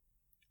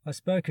 I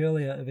spoke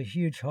earlier of a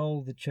huge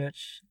hole the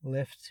church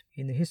left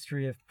in the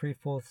history of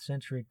pre-4th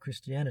century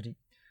Christianity.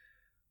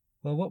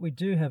 Well, what we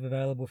do have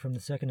available from the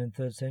 2nd and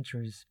 3rd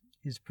centuries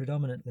is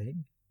predominantly,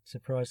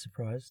 surprise,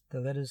 surprise, the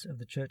letters of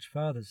the church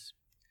fathers.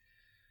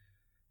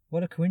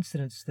 What a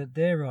coincidence that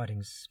their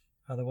writings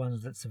are the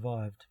ones that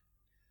survived,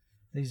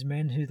 these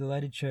men who the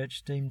later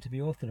church deemed to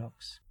be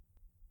orthodox.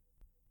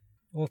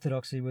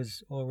 Orthodoxy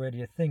was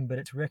already a thing, but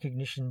its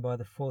recognition by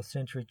the 4th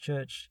century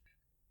church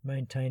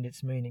maintained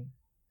its meaning.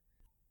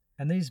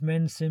 And these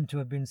men seem to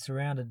have been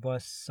surrounded by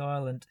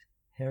silent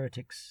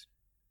heretics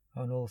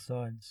on all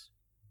sides.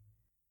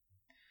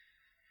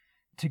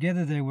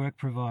 Together their work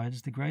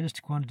provides the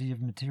greatest quantity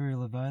of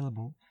material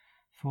available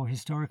for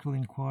historical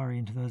inquiry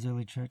into those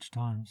early church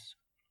times.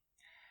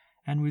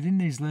 And within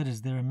these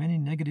letters there are many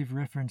negative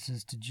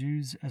references to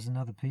Jews as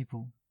another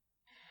people.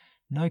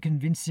 No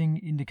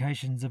convincing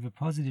indications of a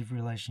positive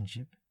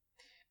relationship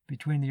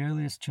between the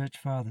earliest church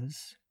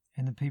fathers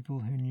and the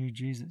people who knew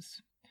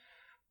Jesus,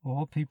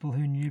 or people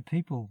who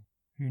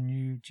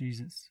knew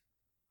Jesus.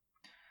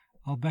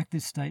 I'll back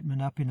this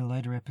statement up in a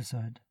later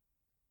episode.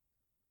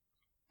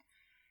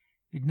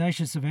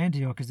 Ignatius of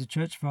Antioch is a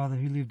church father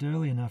who lived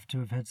early enough to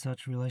have had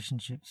such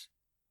relationships.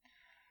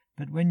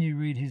 But when you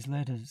read his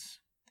letters,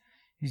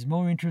 he's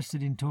more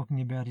interested in talking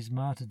about his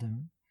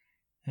martyrdom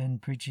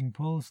and preaching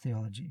Paul's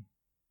theology.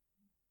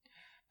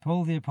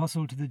 Paul the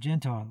Apostle to the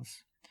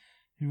Gentiles,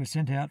 who were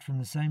sent out from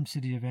the same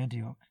city of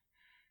Antioch.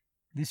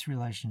 This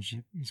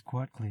relationship is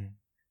quite clear.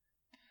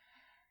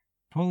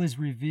 Paul is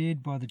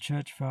revered by the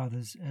church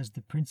fathers as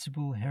the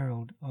principal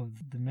herald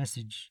of the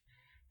message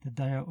that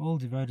they are all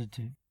devoted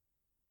to.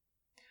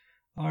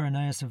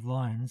 Irenaeus of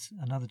Lyons,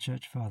 another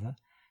church father,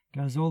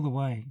 goes all the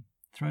way,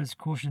 throws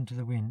caution to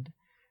the wind,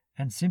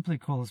 and simply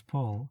calls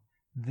Paul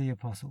the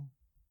Apostle.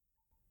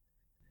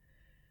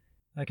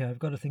 Okay, I've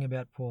got a thing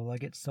about Paul. I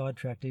get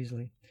sidetracked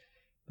easily.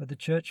 But the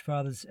church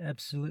fathers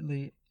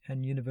absolutely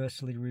and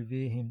universally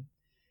revere him,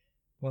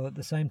 while at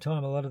the same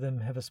time a lot of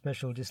them have a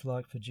special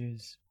dislike for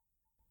Jews.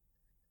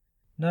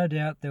 No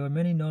doubt there were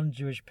many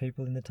non-Jewish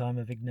people in the time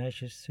of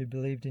Ignatius who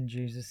believed in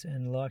Jesus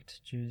and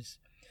liked Jews,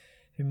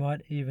 who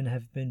might even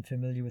have been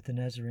familiar with the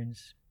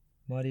Nazarenes,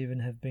 might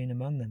even have been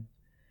among them.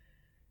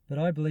 But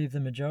I believe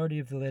the majority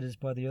of the letters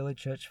by the early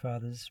church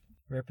fathers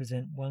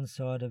represent one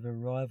side of a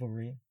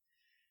rivalry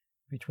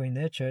between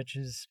their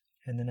churches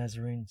and the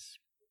Nazarenes.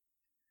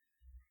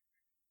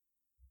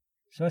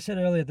 So I said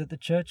earlier that the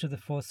church of the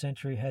 4th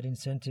century had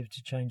incentive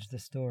to change the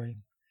story,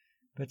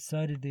 but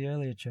so did the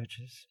earlier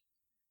churches.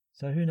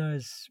 So who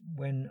knows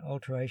when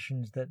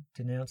alterations that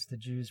denounced the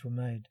Jews were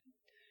made.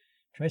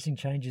 Tracing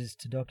changes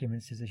to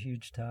documents is a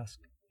huge task,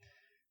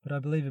 but I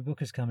believe a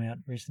book has come out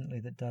recently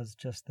that does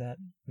just that,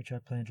 which I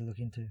plan to look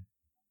into.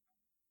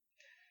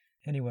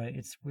 Anyway,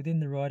 it's within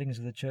the writings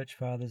of the church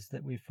fathers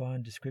that we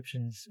find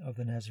descriptions of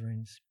the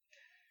Nazarenes,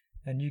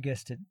 and you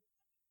guessed it,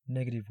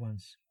 negative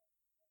ones.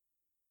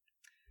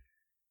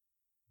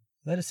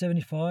 Letter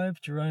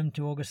 75, Jerome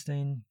to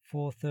Augustine,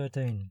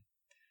 413,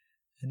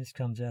 and this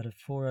comes out of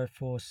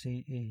 404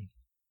 CE.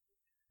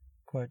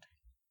 Quote,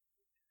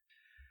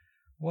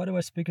 "Why do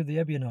I speak of the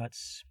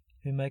Ebionites,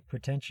 who make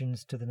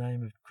pretensions to the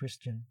name of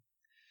Christian?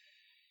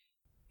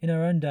 In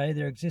our own day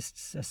there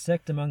exists a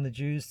sect among the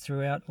Jews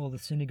throughout all the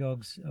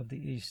synagogues of the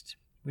East,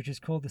 which is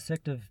called the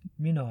sect of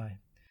Minai,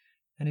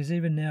 and is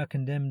even now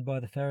condemned by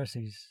the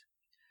Pharisees.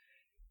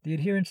 The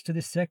adherents to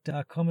this sect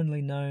are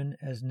commonly known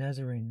as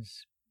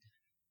Nazarenes.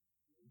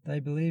 They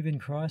believe in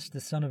Christ, the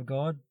Son of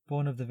God,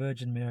 born of the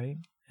Virgin Mary,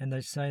 and they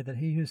say that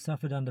he who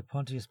suffered under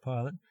Pontius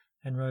Pilate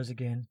and rose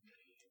again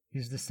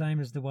is the same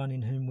as the one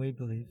in whom we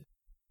believe.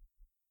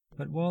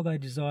 But while they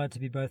desire to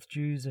be both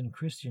Jews and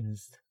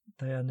Christians,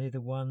 they are neither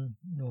one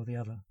nor the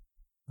other."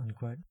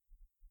 Unquote.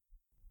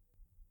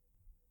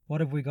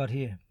 What have we got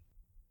here?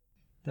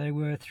 They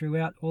were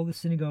throughout all the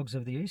synagogues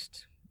of the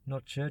East,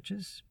 not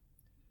churches,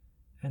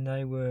 and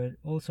they were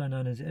also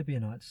known as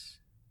Ebionites,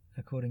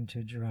 according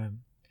to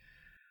Jerome.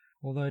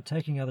 Although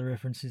taking other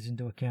references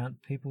into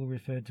account, people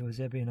referred to as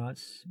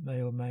Ebionites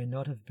may or may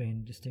not have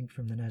been distinct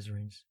from the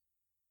Nazarenes.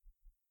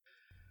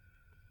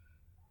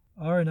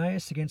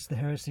 Irenaeus against the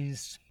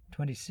heresies,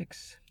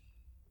 26,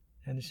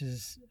 and this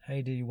is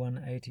AD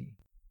 180.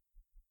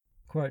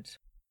 Quote,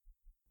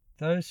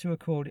 "Those who are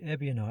called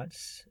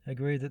Ebionites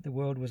agree that the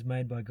world was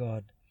made by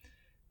God,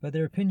 but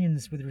their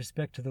opinions with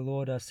respect to the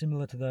Lord are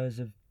similar to those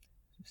of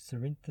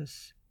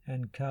Cerinthus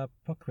and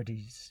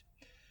Carpocrates.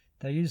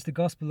 They use the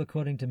gospel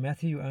according to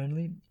Matthew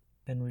only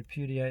and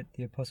repudiate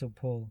the Apostle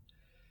Paul,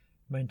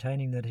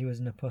 maintaining that he was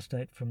an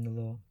apostate from the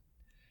law.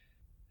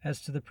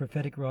 As to the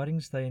prophetic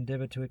writings, they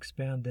endeavour to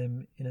expound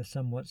them in a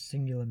somewhat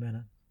singular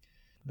manner.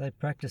 They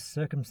practice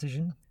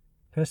circumcision,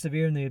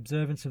 persevere in the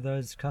observance of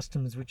those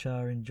customs which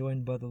are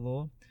enjoined by the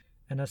law,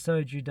 and are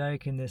so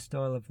Judaic in their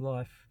style of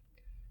life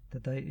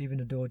that they even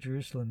adore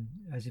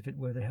Jerusalem as if it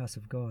were the house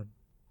of God."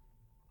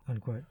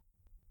 Unquote.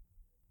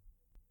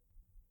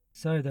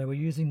 So they were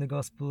using the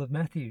Gospel of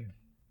Matthew.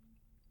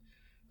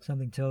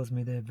 Something tells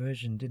me their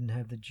version didn't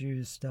have the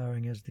Jews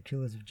starring as the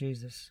killers of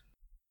Jesus.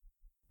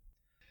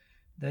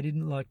 They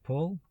didn't like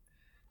Paul,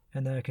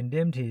 and they are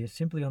condemned here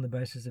simply on the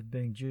basis of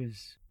being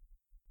Jews.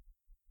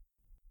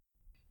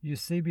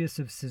 Eusebius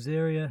of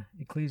Caesarea,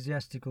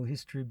 Ecclesiastical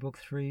History, Book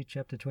 3,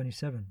 Chapter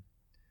 27,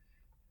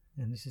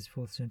 and this is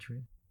 4th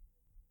century.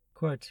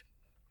 Quote,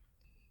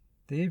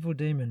 "The evil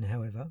demon,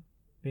 however,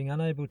 being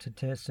unable to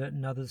tear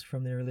certain others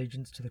from their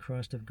allegiance to the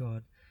Christ of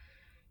God,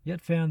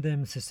 yet found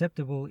them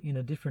susceptible in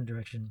a different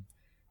direction,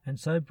 and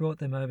so brought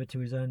them over to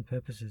his own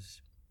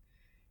purposes.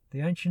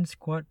 The ancients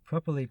quite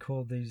properly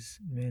called these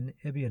men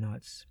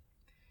Ebionites,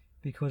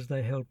 because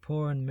they held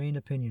poor and mean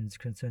opinions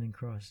concerning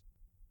Christ.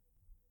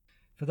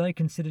 For they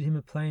considered him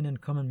a plain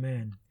and common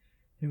man,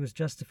 who was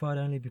justified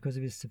only because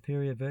of his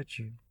superior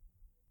virtue,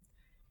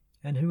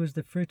 and who was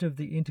the fruit of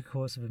the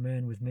intercourse of a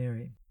man with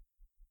Mary.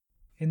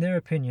 In their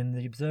opinion,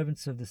 the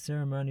observance of the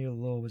ceremonial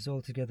law was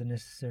altogether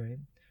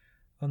necessary,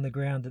 on the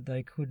ground that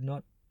they could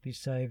not be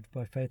saved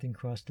by faith in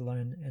Christ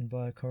alone and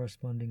by a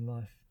corresponding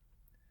life.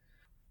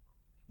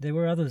 There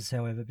were others,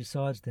 however,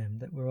 besides them,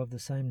 that were of the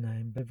same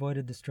name, but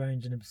avoided the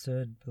strange and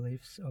absurd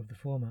beliefs of the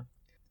former,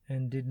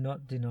 and did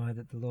not deny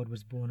that the Lord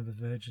was born of a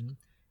virgin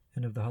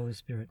and of the Holy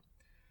Spirit,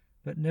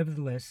 But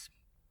nevertheless,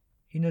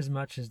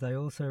 inasmuch as they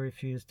also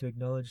refused to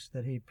acknowledge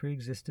that he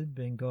pre-existed,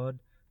 being God,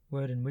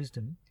 Word and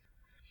Wisdom,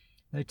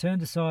 they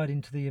turned aside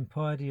into the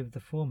impiety of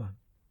the former,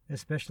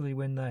 especially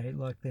when they,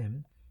 like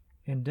them,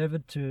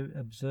 endeavoured to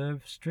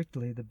observe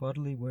strictly the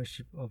bodily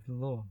worship of the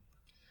law.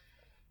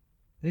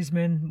 These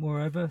men,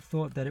 moreover,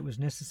 thought that it was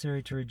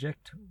necessary to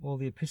reject all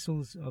the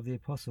epistles of the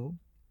apostle,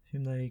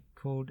 whom they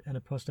called an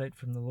apostate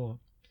from the law,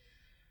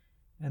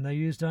 and they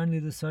used only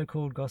the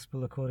so-called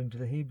gospel according to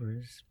the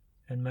Hebrews,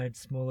 and made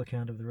small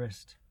account of the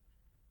rest.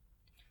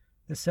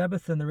 The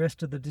Sabbath and the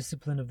rest of the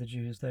discipline of the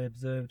Jews they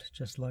observed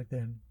just like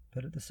them,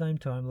 but at the same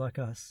time, like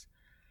us,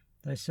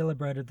 they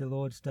celebrated the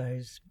Lord's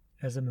days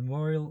as a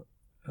memorial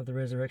of the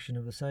resurrection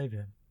of the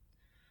Saviour.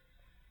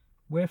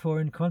 Wherefore,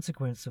 in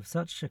consequence of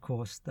such a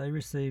course, they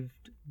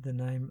received the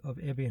name of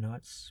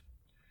Ebionites,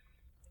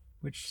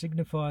 which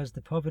signifies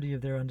the poverty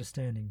of their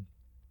understanding,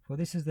 for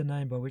this is the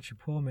name by which a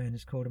poor man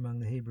is called among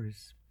the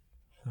Hebrews."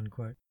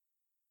 Unquote.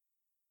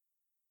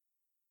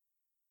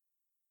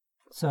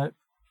 So,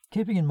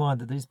 keeping in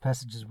mind that these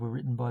passages were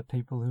written by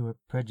people who were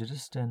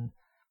prejudiced and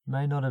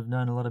may not have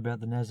known a lot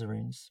about the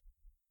Nazarenes,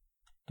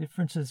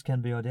 differences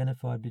can be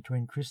identified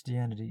between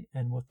Christianity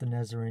and what the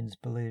Nazarenes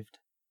believed.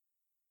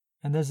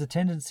 And there's a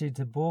tendency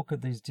to balk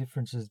at these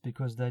differences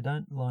because they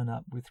don't line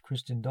up with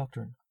Christian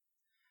doctrine,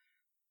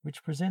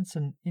 which presents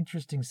an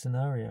interesting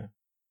scenario.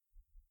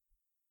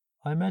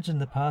 I imagine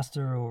the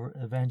pastor or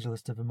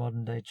evangelist of a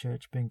modern-day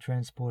church being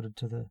transported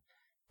to the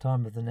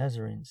time of the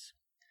Nazarenes.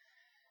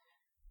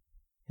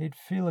 He'd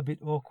feel a bit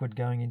awkward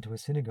going into a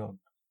synagogue.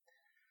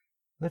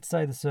 Let's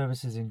say the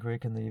service is in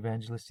Greek and the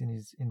evangelist in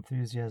his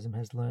enthusiasm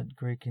has learnt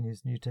Greek in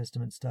his New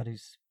Testament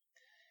studies.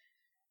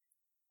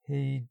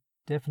 He'd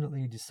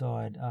definitely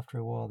decide after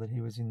a while that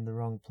he was in the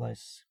wrong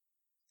place.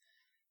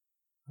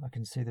 I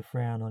can see the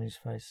frown on his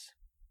face.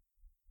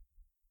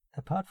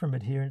 Apart from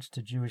adherence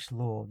to Jewish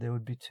law, there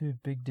would be two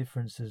big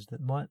differences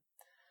that might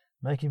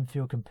make him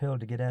feel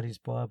compelled to get out his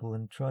Bible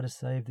and try to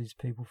save these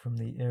people from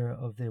the error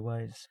of their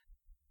ways.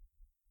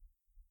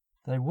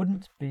 They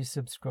wouldn't be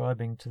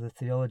subscribing to the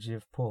theology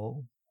of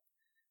Paul,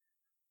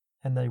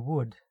 and they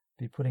would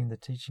be putting the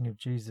teaching of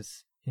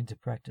Jesus into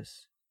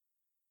practice.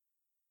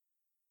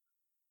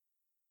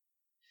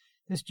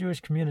 This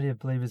Jewish community of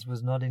believers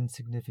was not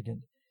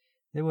insignificant.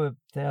 There were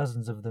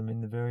thousands of them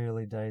in the very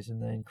early days, and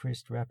they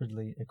increased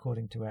rapidly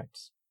according to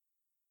Acts.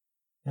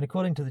 And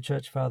according to the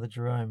church father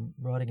Jerome,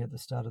 writing at the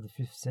start of the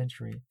 5th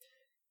century,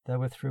 they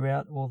were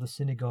throughout all the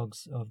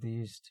synagogues of the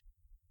East.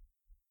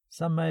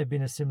 Some may have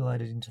been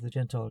assimilated into the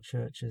Gentile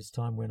church as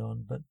time went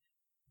on, but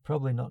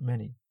probably not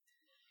many.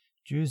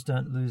 Jews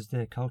don't lose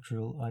their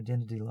cultural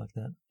identity like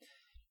that.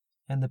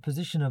 And the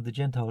position of the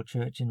Gentile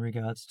church in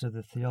regards to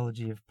the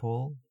theology of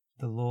Paul,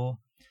 the law,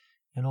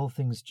 and all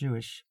things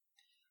Jewish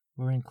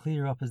were in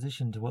clear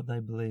opposition to what they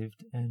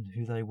believed and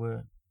who they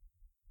were.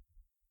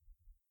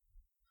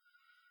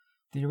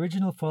 The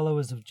original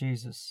followers of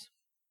Jesus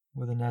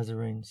were the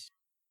Nazarenes,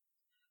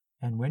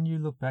 and when you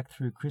look back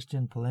through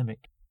Christian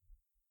polemic,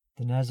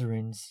 the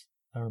Nazarenes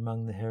are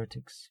among the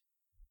heretics.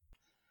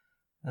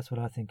 That's what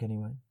I think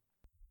anyway.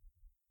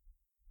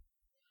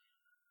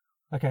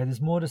 Okay,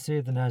 there's more to see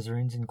of the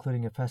Nazarenes,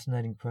 including a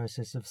fascinating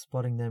process of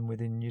spotting them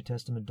within New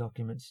Testament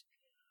documents,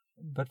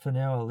 but for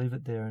now I'll leave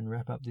it there and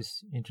wrap up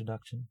this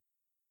introduction.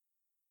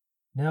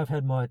 Now I've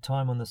had my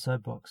time on the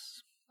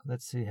soapbox,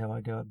 let's see how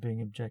I go at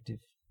being objective.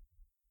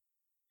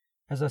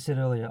 As I said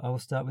earlier, I will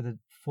start with a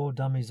for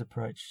dummies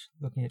approach,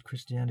 looking at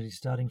Christianity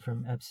starting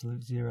from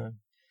absolute zero,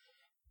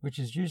 which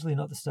is usually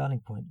not the starting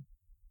point.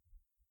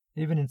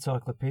 Even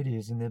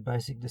encyclopedias in their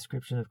basic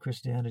description of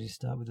Christianity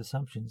start with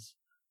assumptions,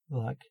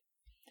 like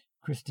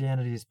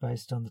Christianity is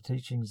based on the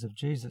teachings of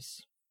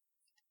Jesus.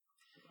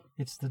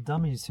 It's the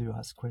dummies who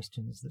ask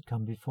questions that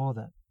come before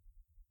that.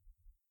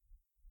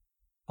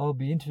 I'll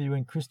be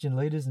interviewing Christian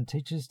leaders and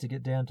teachers to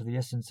get down to the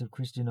essence of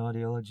Christian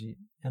ideology,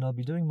 and I'll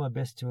be doing my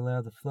best to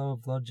allow the flow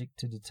of logic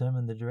to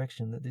determine the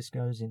direction that this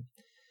goes in,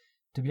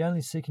 to be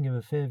only seeking of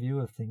a fair view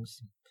of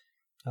things,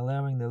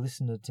 allowing the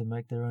listener to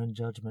make their own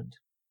judgment.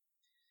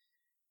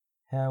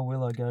 How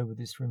will I go with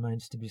this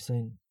remains to be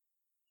seen.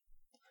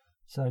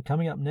 So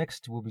coming up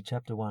next will be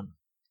Chapter 1.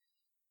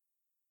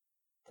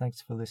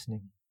 Thanks for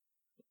listening.